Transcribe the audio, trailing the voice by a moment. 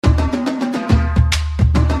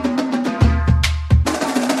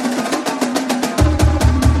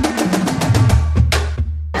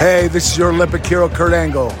Hey, this is your Olympic hero, Kurt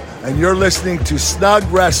Angle, and you're listening to Snug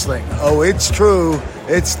Wrestling. Oh, it's true.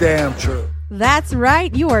 It's damn true. That's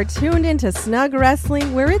right. You are tuned into Snug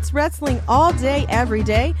Wrestling, where it's wrestling all day, every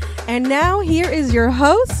day. And now here is your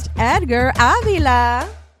host, Edgar Avila.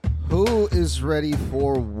 Who is ready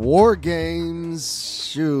for War Games?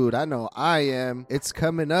 Shoot, I know I am. It's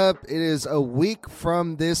coming up. It is a week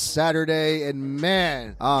from this Saturday, and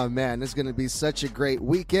man, it's going to be such a great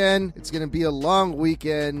weekend. It's going to be a long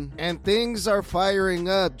weekend, and things are firing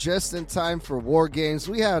up just in time for War Games.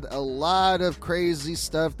 We had a lot of crazy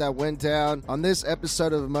stuff that went down on this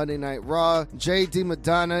episode of Monday Night Raw. JD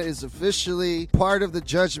Mcdonagh is officially part of the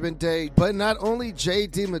Judgment Day, but not only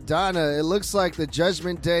JD Mcdonagh, it looks like the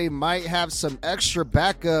Judgment Day might have some extra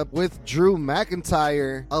backup with Drew McIntyre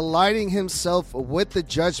aligning himself with the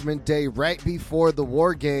Judgment Day right before the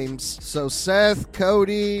War Games. So Seth,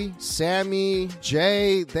 Cody, Sammy,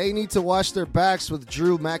 Jay, they need to watch their backs with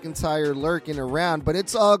Drew McIntyre lurking around, but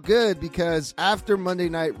it's all good because after Monday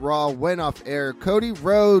Night Raw went off air, Cody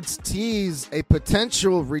Rhodes teased a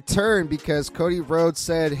potential return because Cody Rhodes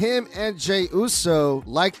said him and Jey Uso,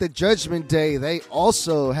 like the Judgment Day, they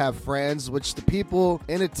also have friends, which the people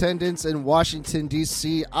in attendance in Washington,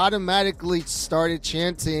 D.C. automatically started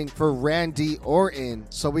chanting for Randy Orton.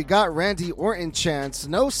 So we got Randy Orton chants,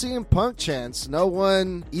 no CM Punk chants. No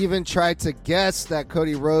one even tried to guess that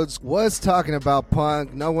Cody Rhodes was talking about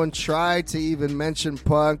Punk. No one tried to even mention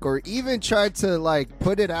Punk or even tried to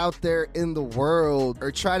put it out there in the world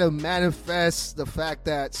or try to manifest the fact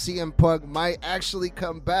that CM Punk might actually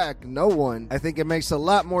come back. No one. I think it makes a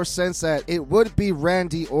lot more sense that it would be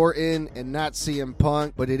Randy Orton and not CM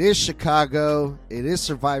Punk, but it is Chicago. It is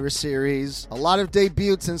Survivor Series. A lot of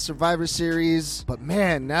debuts in Survivor Series. But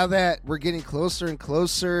man, now that we're getting closer and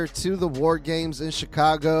closer to the War Games in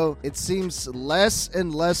Chicago, it seems less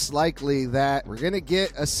and less likely that we're going to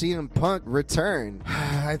get a CM Punk return.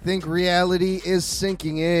 I think reality is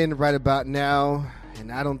sinking in right about now.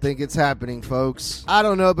 And I don't think it's happening, folks. I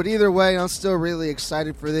don't know, but either way, I'm still really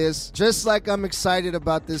excited for this. Just like I'm excited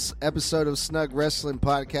about this episode of Snug Wrestling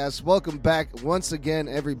Podcast. Welcome back once again,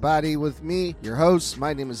 everybody, with me, your host.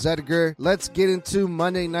 My name is Edgar. Let's get into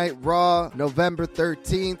Monday Night Raw, November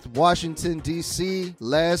 13th, Washington, D.C.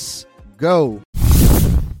 Let's go.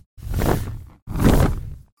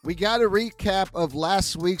 We got a recap of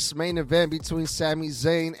last week's main event between Sami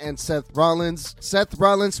Zayn and Seth Rollins. Seth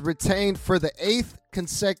Rollins retained for the 8th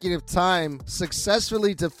consecutive time,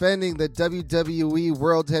 successfully defending the WWE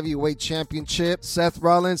World Heavyweight Championship. Seth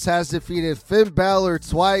Rollins has defeated Finn Balor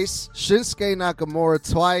twice, Shinsuke Nakamura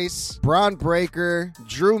twice, Braun Breaker,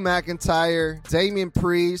 Drew McIntyre, Damian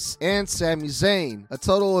Priest, and Sami Zayn. A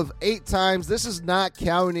total of 8 times. This is not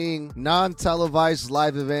counting non-televised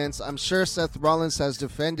live events. I'm sure Seth Rollins has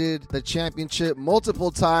defended the championship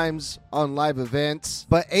multiple times on live events,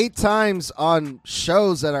 but 8 times on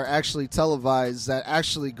shows that are actually televised, that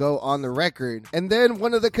actually go on the record. And then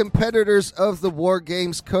one of the competitors of the War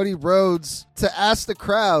Games, Cody Rhodes, to ask the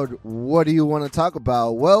crowd, what do you want to talk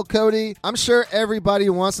about? Well, Cody, I'm sure everybody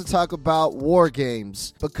wants to talk about War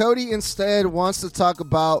Games, but Cody instead wants to talk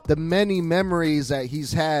about the many memories that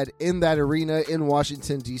he's had in that arena in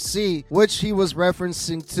Washington, D.C., which he was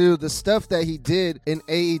referencing to the stuff that he did in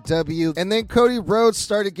AEW. And then Cody Rhodes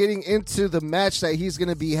started getting into the match that he's going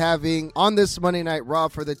to be having on this Monday Night Raw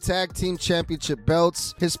for the Tag Team Championship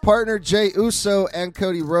belts. His partner Jey Uso and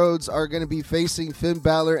Cody Rhodes are going to be facing Finn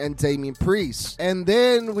Balor and Damian Priest. And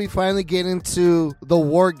then we finally get into the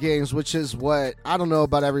War Games, which is what, I don't know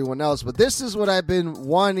about everyone else, but this is what I've been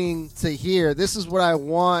wanting to hear. This is what I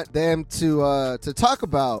want them to talk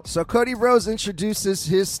about. So Cody Rhodes introduces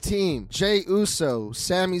his team, Jey Uso,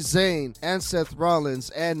 Sami Zayn, and Seth Rollins,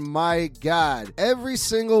 and my God, every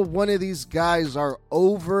single one of these guys are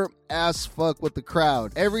over as fuck with the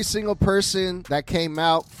crowd. Every single person that came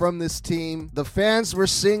out from this team, the fans were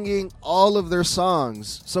singing all of their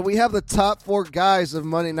songs. So we have the top 4 guys of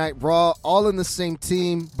Monday Night Raw all in the same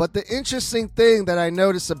team. But the interesting thing that I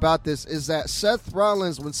noticed about this is that Seth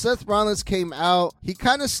Rollins, when Seth Rollins came out, he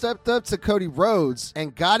kind of stepped up to Cody Rhodes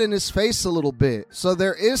and got in his face a little bit. So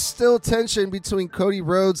there is still tension between Cody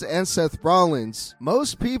Rhodes and Seth Rollins.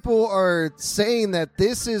 Most people are saying that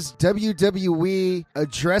this is WWE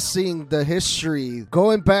addressing reversing the history,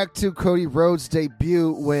 going back to Cody Rhodes'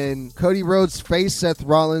 debut when Cody Rhodes faced Seth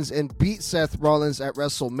Rollins and beat Seth Rollins at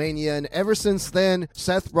WrestleMania. And ever since then,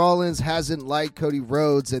 Seth Rollins hasn't liked Cody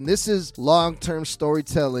Rhodes. And this is long-term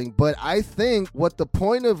storytelling. But I think what the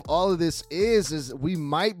point of all of this is we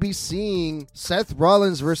might be seeing Seth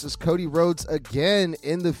Rollins versus Cody Rhodes again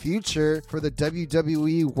in the future for the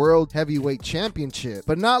WWE World Heavyweight Championship.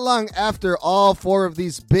 But not long after all four of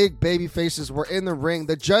these big baby faces were in the ring,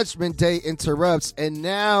 the Judgment Day interrupts, and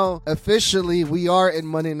now officially we are in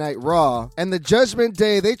Monday Night Raw. And the Judgment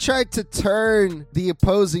Day, they tried to turn the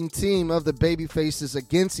opposing team of the baby faces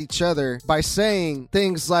against each other by saying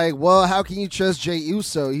things like, well, how can you trust Jey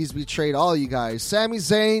Uso? He's betrayed all you guys. Sami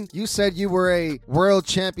Zayn, you said you were a world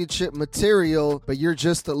championship material, but you're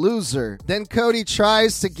just a loser. Then Cody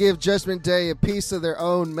tries to give Judgment Day a piece of their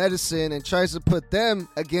own medicine and tries to put them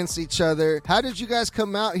against each other. How did you guys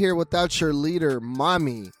come out here without your leader,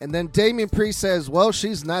 Mommy? And then Damian Priest says, well,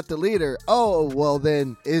 she's not the leader. Oh, well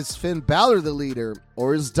then, is Finn Balor the leader?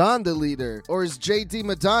 Or is Don the leader? Or is JD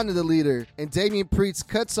Madonna the leader? And Damian Priest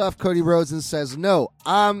cuts off Cody Rhodes and says, no,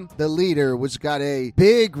 I'm the leader, which got a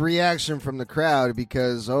big reaction from the crowd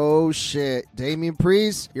because, oh shit, Damian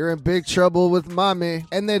Priest, you're in big trouble with Mommy.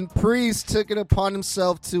 And then Priest took it upon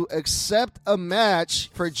himself to accept a match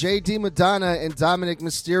for JD Madonna and Dominic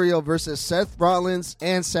Mysterio versus Seth Rollins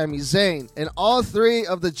and Sami Zayn. And all three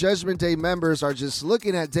of the Judgment Day members are just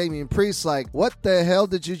looking at Damian Priest like, what the hell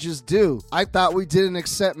did you just do? I thought we didn't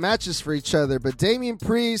accept matches for each other. But Damian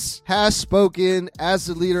Priest has spoken as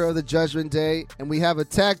the leader of the Judgment Day, and we have a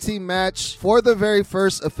tag team match for the very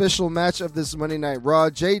first official match of this Monday Night Raw,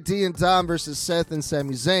 JD and Dom versus Seth and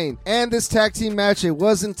Sami Zayn. And this tag team match, it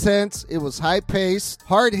was intense, it was high paced,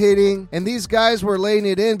 hard hitting, and these guys were laying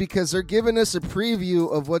it in because they're giving us a preview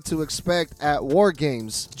of what to expect at War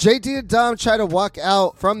Games. JD and Dom try to walk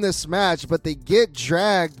out from this match, but they get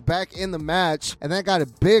dragged back in the match, and that got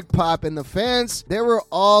a big pop, and the fans, they were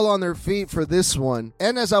all on their feet for this one.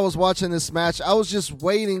 And as I was watching this match, I was just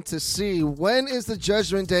waiting to see when is the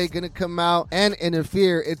Judgment Day going to come out and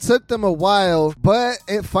interfere. It took them a while, but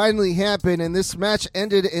it finally happened, and this match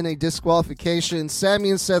ended in a disqualification.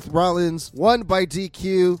 Sami and Seth Rollins won by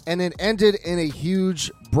DQ, and it ended in a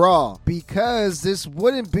huge brawl because this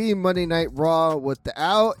wouldn't be Monday Night Raw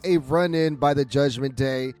without a run-in by the Judgment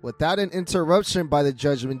Day, without an interruption by the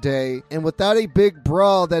Judgment Day, and without a big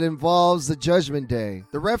brawl that involves the Judgment Day.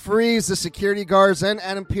 The referees, the security guards, and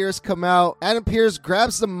Adam Pearce come out. Adam Pearce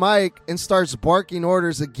grabs the mic and starts barking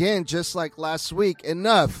orders again, just like last week.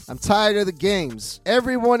 Enough. I'm tired of the games.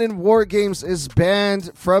 Everyone in War Games is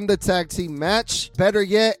banned from the tag team match. Better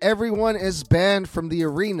yet, everyone is banned from the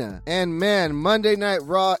arena. And man, Monday Night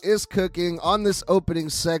Raw is cooking on this opening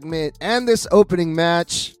segment and this opening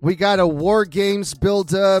match. We got a War Games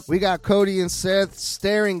build up. We got Cody and Seth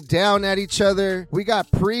staring down at each other. We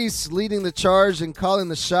got Priest leading the charge and calling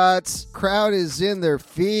the shots. Crowd is in their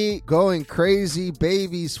feet, going crazy.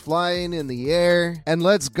 Babies flying in the air. And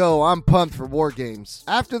let's go. I'm pumped for War Games.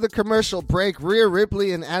 After the commercial break, Rhea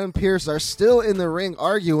Ripley and Adam Pearce are still in the ring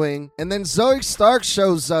arguing. And then Zoe Starks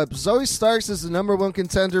shows up. Zoe Starks is the #1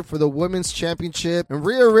 contender for the Women's Championship. And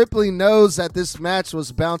Rhea Ripley knows that this match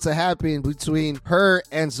was bound to happen between her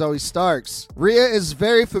and Zoe Starks. Rhea is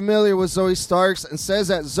very familiar with Zoe Starks and says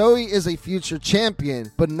that Zoe is a future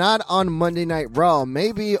champion, but not on Monday Night Raw,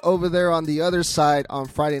 maybe over there on the other side on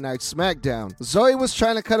Friday Night SmackDown. Zoe was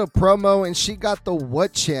trying to cut a promo and she got the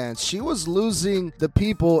what chance. She was losing the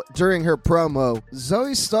people during her promo.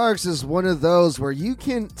 Zoe Starks is one of those where you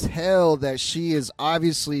can tell that she is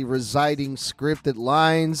obviously reciting scripted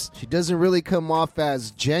lines. She doesn't really come off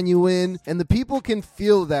as genuine, and the people can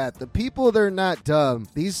feel that. The people, they're not dumb.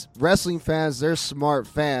 These wrestling fans, they're smart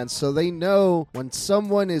fans, so they know when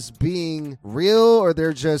someone is being real or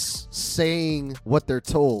they're just saying what they're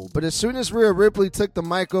told. But as soon as Rhea Ripley took the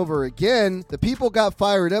mic over again, the people got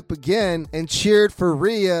fired up again and cheered for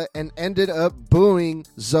Rhea and ended up booing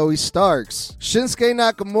Zoe Starks. Shinsuke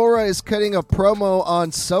Nakamura is cutting a promo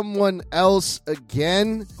on someone else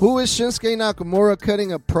again. Who is Shinsuke Nakamura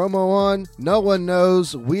cutting a promo on? No one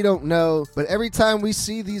knows. We don't know. But every time we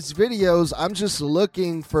see these videos, I'm just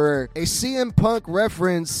looking for a CM Punk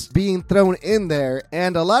reference being thrown in there.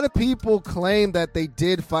 And a lot of people claim that they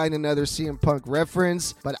did find another CM Punk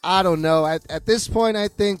reference, but I don't know. At this point, I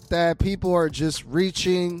think that people are just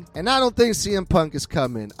reaching, and I don't think CM Punk is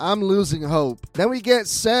coming. I'm losing hope. Then we get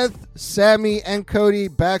Seth, Sami, and Cody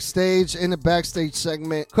backstage in a backstage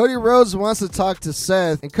segment. Cody Rhodes wants to talk to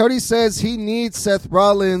Seth, and Cody says he needs Seth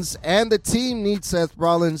Rollins and the team needs Seth Seth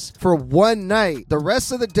Rollins for one night. The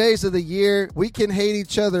rest of the days of the year, we can hate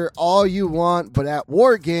each other all you want, but at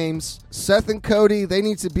War Games, Seth and Cody, they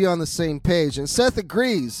need to be on the same page. And Seth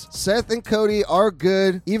agrees. Seth and Cody are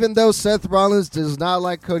good, even though Seth Rollins does not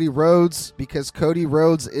like Cody Rhodes because Cody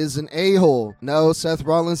Rhodes is an a-hole. No, Seth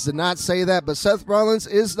Rollins did not say that, but Seth Rollins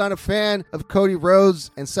is not a fan of Cody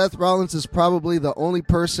Rhodes, and Seth Rollins is probably the only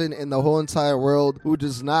person in the whole entire world who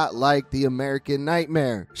does not like the American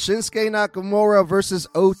Nightmare. Shinsuke Nakamura versus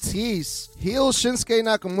Otis. Heel Shinsuke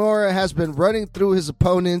Nakamura has been running through his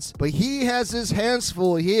opponents, but he has his hands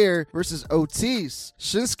full here versus Otis.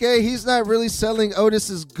 Shinsuke, he's not really selling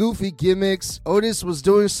Otis's goofy gimmicks. Otis was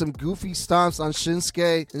doing some goofy stomps on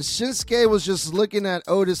Shinsuke, and Shinsuke was just looking at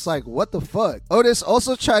Otis like, what the fuck? Otis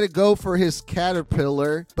also tried to go for his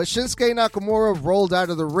caterpillar, but Shinsuke Nakamura rolled out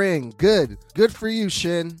of the ring. Good for you,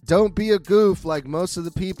 Shin. Don't be a goof like most of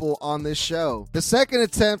the people on this show. The second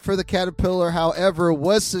attempt for the caterpillar, however,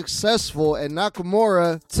 was successful, and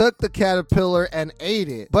Nakamura took the caterpillar and ate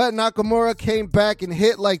it. But Nakamura came back and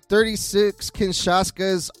hit like 36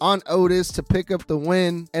 Kinshasas on Otis to pick up the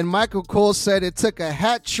win. And Michael Cole said it took a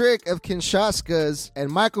hat trick of Kinshasas, and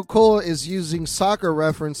Michael Cole is using soccer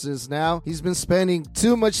references now. He's been spending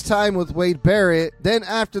too much time with Wade Barrett. Then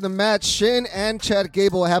after the match, Shin and Chad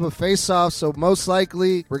Gable have a face-off, so most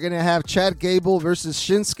likely we're going to have Chad Gable versus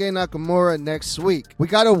Shinsuke Nakamura next week. We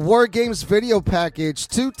got a War Games video package.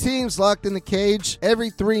 2 teams locked in the cage. Every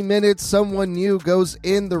 3 minutes, someone new goes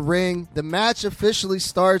in the ring. The match officially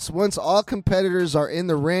starts once all competitors are in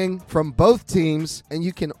the ring from both teams, and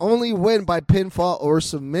you can only win by pinfall or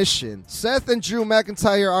submission. Seth and Drew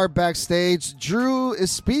McIntyre are backstage. Drew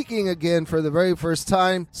is speaking again for the very first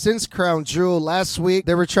time since Crown Jewel. Last week,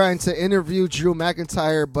 they were trying to interview Drew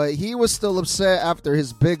McIntyre, but he was still upset after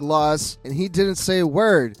his big loss, and he didn't say a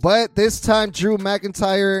word. But this time, Drew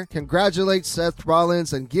McIntyre congratulates Seth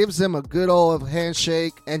Rollins and gives him a good old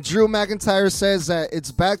handshake. And Drew McIntyre says that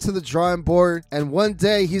it's back to the drawing board, and one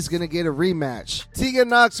day he's going to get a rematch. Tegan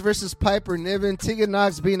Nox versus Piper Niven. Tegan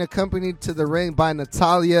Nox being accompanied to the ring by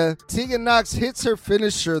Natalya. Tegan Nox hits her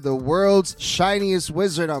finisher, the world's shiniest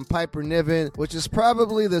wizard, on Piper Niven, which is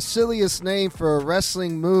probably the silliest name for a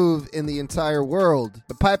wrestling move in the entire world.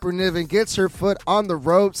 But Piper Niven gets her foot on the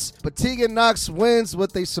ropes, but Tegan Nox wins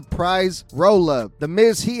with a surprise roll-up. The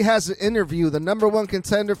Miz, he has an interview, the number 1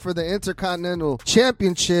 contender for the Intercontinental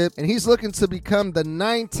Championship, and he's looking to become the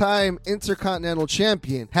 9-time Intercontinental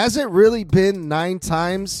Champion. Has it really been 9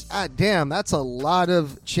 times? God damn, that's a lot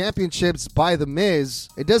of championships by The Miz.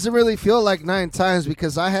 It doesn't really feel like 9 times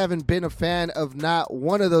because I haven't been a fan of not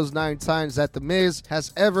one of those 9 times that The Miz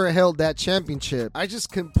has ever held that championship. I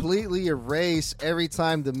just completely erase every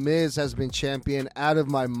time The Miz has been champion out of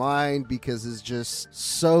my mind because it's just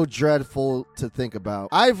so dreadful to think about.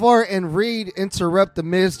 Ivar and Reed interrupt The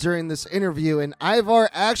Miz during this interview, and Ivar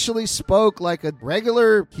actually spoke like a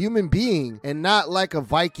regular human being and not like a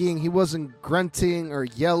Viking. He wasn't grunting or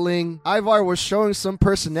yelling. Ivar was showing some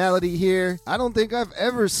personality here. I don't think I've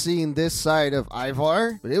ever seen this side of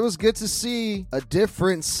Ivar, but it was good to see a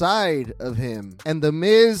different side of him. And The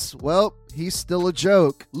Miz, well, he's still a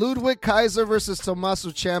joke. Ludwig Kaiser versus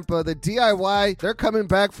Tommaso Ciampa. The DIY, they're coming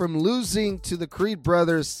back from losing to the Creed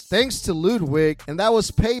brothers thanks to Ludwig, and that was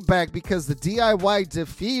payback because the DIY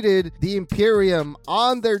defeated the Imperium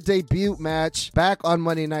on their debut match back on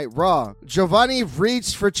Monday Night Raw. Giovanni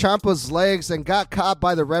reached for Ciampa's legs and got caught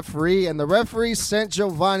by the referee, and the referee sent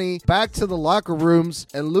Giovanni back to the locker rooms,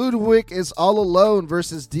 and Ludwig is all alone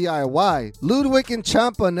versus DIY. Ludwig and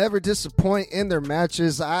Ciampa never disappoint in their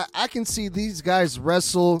matches. I can see these guys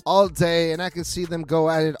wrestle all day, and I can see them go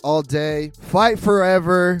at it all day. Fight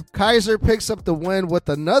forever. Kaiser picks up the win with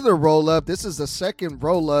another roll-up. This is the second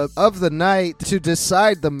roll-up of the night to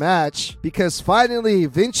decide the match because finally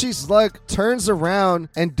Vinci's luck turns around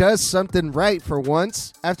and does something right for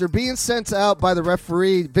once. After being sent out by the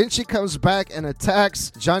referee, Vinci comes back and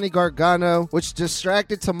attacks Johnny Gargano, which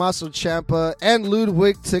distracted Tommaso Ciampa, and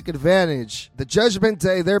Ludwig took advantage. The Judgment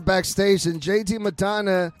Day, they're backstage, and JD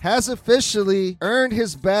Mcdonagh has officially earned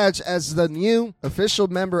his badge as the new official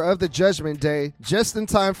member of the Judgment Day just in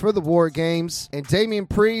time for the War Games. And Damian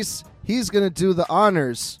Priest, he's going to do the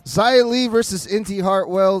honors. Xia Li versus Indy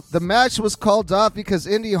Hartwell. The match was called off because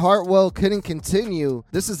Indy Hartwell couldn't continue.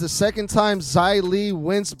 This is the second time Xia Li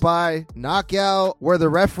wins by knockout where the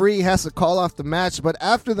referee has to call off the match. But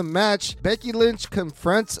after the match, Becky Lynch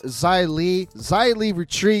confronts Xia Li. Xia Li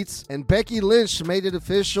retreats, and Becky Lynch made it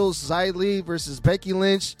official. Xia Li versus Becky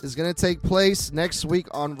Lynch is going to take place next week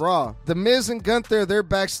on Raw. The Miz and Gunther, they're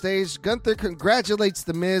backstage. Gunther congratulates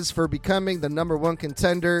The Miz for becoming the number 1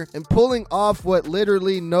 contender and pulling off what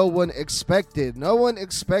literally no one expected. No one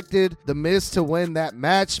expected The Miz to win that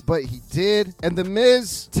match, but he did. And The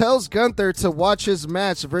Miz tells Gunther to watch his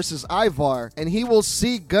match versus Ivar, and he will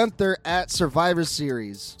see Gunther at Survivor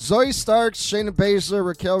Series. Zoe Starks, Shayna Baszler,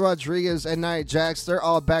 Raquel Rodriguez, and Nia Jax, they're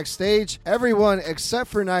all backstage. Everyone except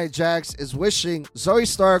for Nia Jax is wishing Zoe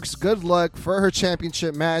Starks good luck for her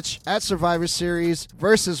championship match at Survivor Series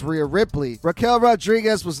versus Rhea Ripley. Raquel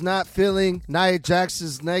Rodriguez was not feeling Nia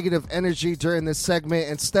Jax's negative energy during this segment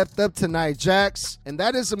and stepped up to Nia Jax, and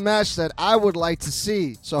that is a match that I would like to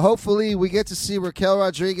see. So hopefully we get to see Raquel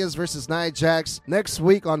Rodriguez versus Nia Jax next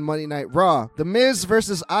week on Monday Night Raw. The Miz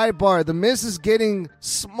versus Ivar. The Miz is getting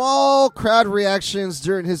small crowd reactions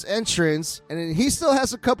during his entrance, and he still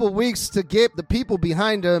has a couple weeks to get the people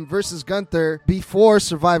behind him versus Gunther before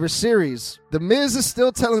Survivor Series. The Miz is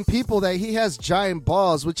still telling people that he has giant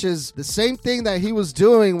balls, which is the same thing that he was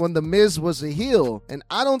doing when The Miz was a heel. And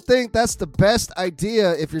I don't think that's the best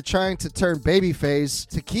idea if you're trying to turn babyface,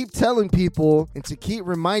 to keep telling people and to keep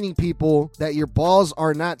reminding people that your balls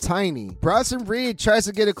are not tiny. Bronson Reed tries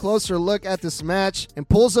to get a closer look at this match and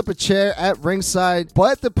pulls up a chair at ringside,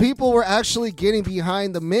 but the people were actually getting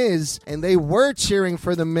behind The Miz and they were cheering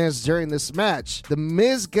for The Miz during this match. The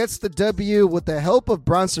Miz gets the W with the help of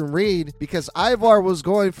Bronson Reed because Ivar was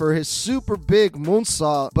going for his super big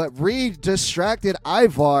moonsault, but Reed distracted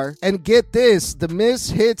Ivar, and get this, The Miz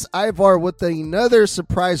hits Ivar with another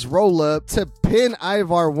surprise roll-up to pin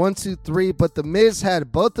Ivar 1, 2, 3, but The Miz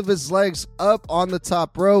had both of his legs up on the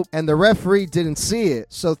top rope and the referee didn't see it.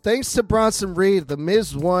 So thanks to Bronson Reed, The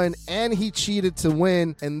Miz won and he cheated to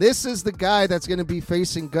win, and this is the guy that's going to be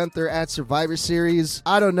facing Gunther at Survivor Series.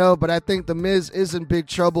 I don't know, but I think The Miz is in big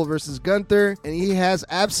trouble versus Gunther, and he has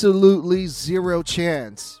absolutely zero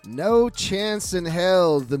chance. No chance in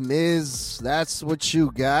hell, The Miz. That's what you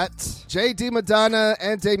got. JD Mcdonagh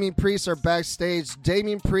and Damian Priest are backstage.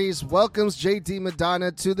 Damian Priest welcomes JD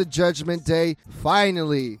Mcdonagh to the Judgment Day,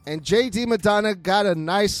 finally. And JD Mcdonagh got a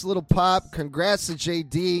nice little pop. Congrats to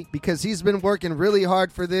JD, because he's been working really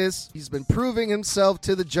hard for this. He's been proving himself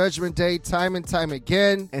to the Judgment Day time and time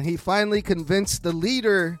again. And he finally convinced the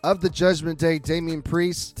leader of the Judgment Day, Damian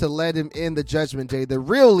Priest, to let him in the Judgment Day. The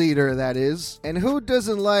real leader, that is. And who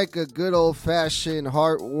doesn't like a good old-fashioned,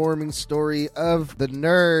 heartwarming story of the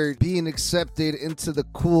nerd being accepted into the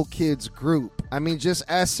cool kids group? I mean, just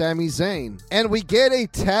ask Sami Zayn. And we get a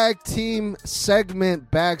tag team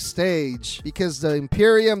segment backstage because the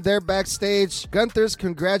Imperium, they're backstage. Gunther's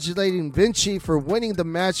congratulating Vinci for winning the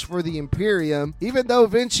match for the Imperium. Even though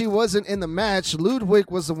Vinci wasn't in the match,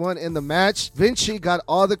 Ludwig was the one in the match. Vinci got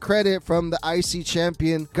all the credit from the IC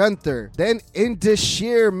champion, Gunther. Then Indus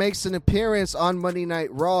makes an appearance on Monday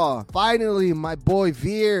Night Raw. Finally, my boy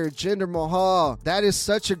Veer, Jinder Mahal. That is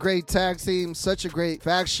such a great tag team, such a great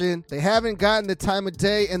faction. They haven't gotten the time of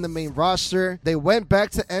day in the main roster. They went back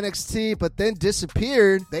to NXT, but then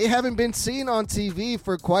disappeared. They haven't been seen on TV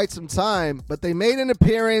for quite some time, but they made an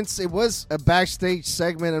appearance. It was a backstage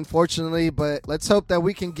segment, unfortunately, but let's hope that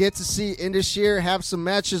we can get to see Indus have some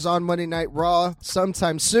matches on Monday Night Raw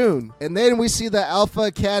sometime soon. And then we see the Alpha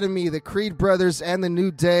Academy, the Creed brothers, and the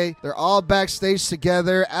New Day. They're all backstage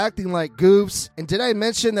together, acting like goofs. And did I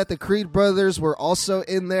mention that the Creed brothers were also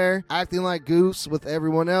in there, acting like goofs with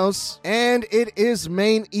everyone else? And it is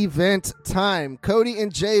main event time. Cody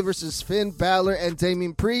and Jay versus Finn Balor and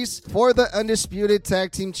Damian Priest for the Undisputed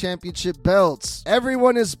Tag Team Championship belts.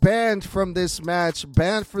 Everyone is banned from this match,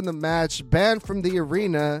 banned from the match, banned from the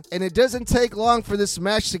arena, and it doesn't take long for this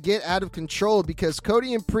match to get out of control because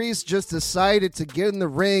Cody and Priest just decided to get in the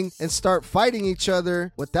ring and start fighting each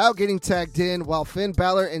other without getting tagged in, while Finn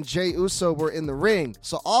Balor and Jey Uso were in the ring.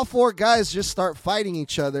 So all four guys just start fighting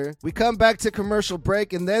each other. We come back to commercial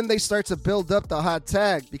break, and then they start to build up the hot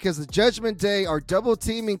tag because the Judgment Day are double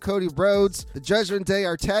teaming Cody Rhodes. The Judgment Day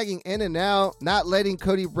are tagging in and out, not letting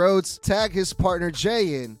Cody Rhodes tag his partner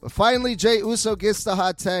Jay in. But finally, Jey Uso gets the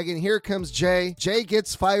hot tag, and here comes Jay. Jay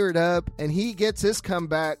gets fired up, and he gets his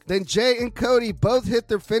comeback. Then Jay and Cody both hit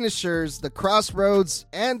their finishers, the Crossroads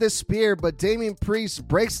and the Spear, but Damian Priest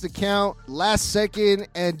breaks the count last second,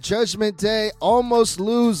 and Judgment Day almost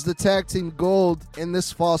lose the tag team gold in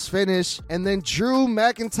this false finish. And then Drew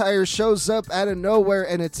McIntyre shows up out of nowhere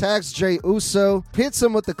and attacks Jey Uso, hits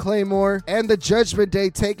him with the Claymore, and the Judgment Day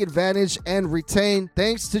take advantage and retain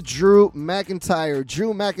thanks to Drew McIntyre.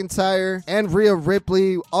 Drew McIntyre and Rhea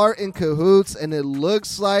Ripley are in cahoots, and it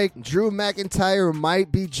looks like Drew McIntyre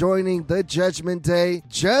might be joining the Judgment Day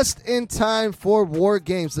just in time for War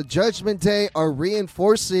Games. The Judgment Day are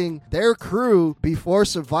reinforcing their crew before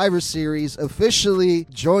Survivor Series, officially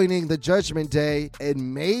joining the Judgment Day,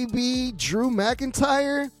 and maybe Drew McIntyre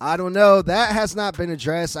McIntyre? I don't know. That has not been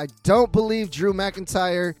addressed. I don't believe Drew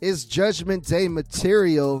McIntyre is Judgment Day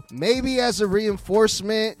material. Maybe as a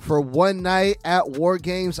reinforcement for one night at War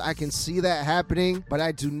Games, I can see that happening, but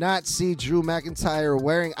I do not see Drew McIntyre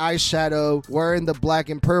wearing eyeshadow, wearing the black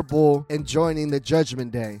and purple, and joining the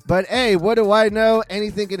Judgment Day. But hey, what do I know?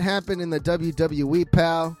 Anything can happen in the WWE,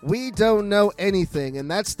 pal. We don't know anything, and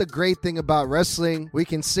that's the great thing about wrestling. We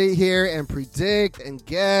can sit here and predict and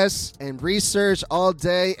guess and research all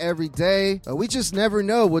day, every day, but we just never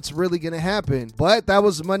know what's really going to happen. But that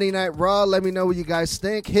was Monday Night Raw. Let me know what you guys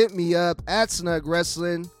think. Hit me up at Snug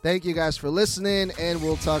Wrestling. Thank you guys for listening, and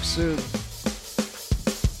we'll talk soon.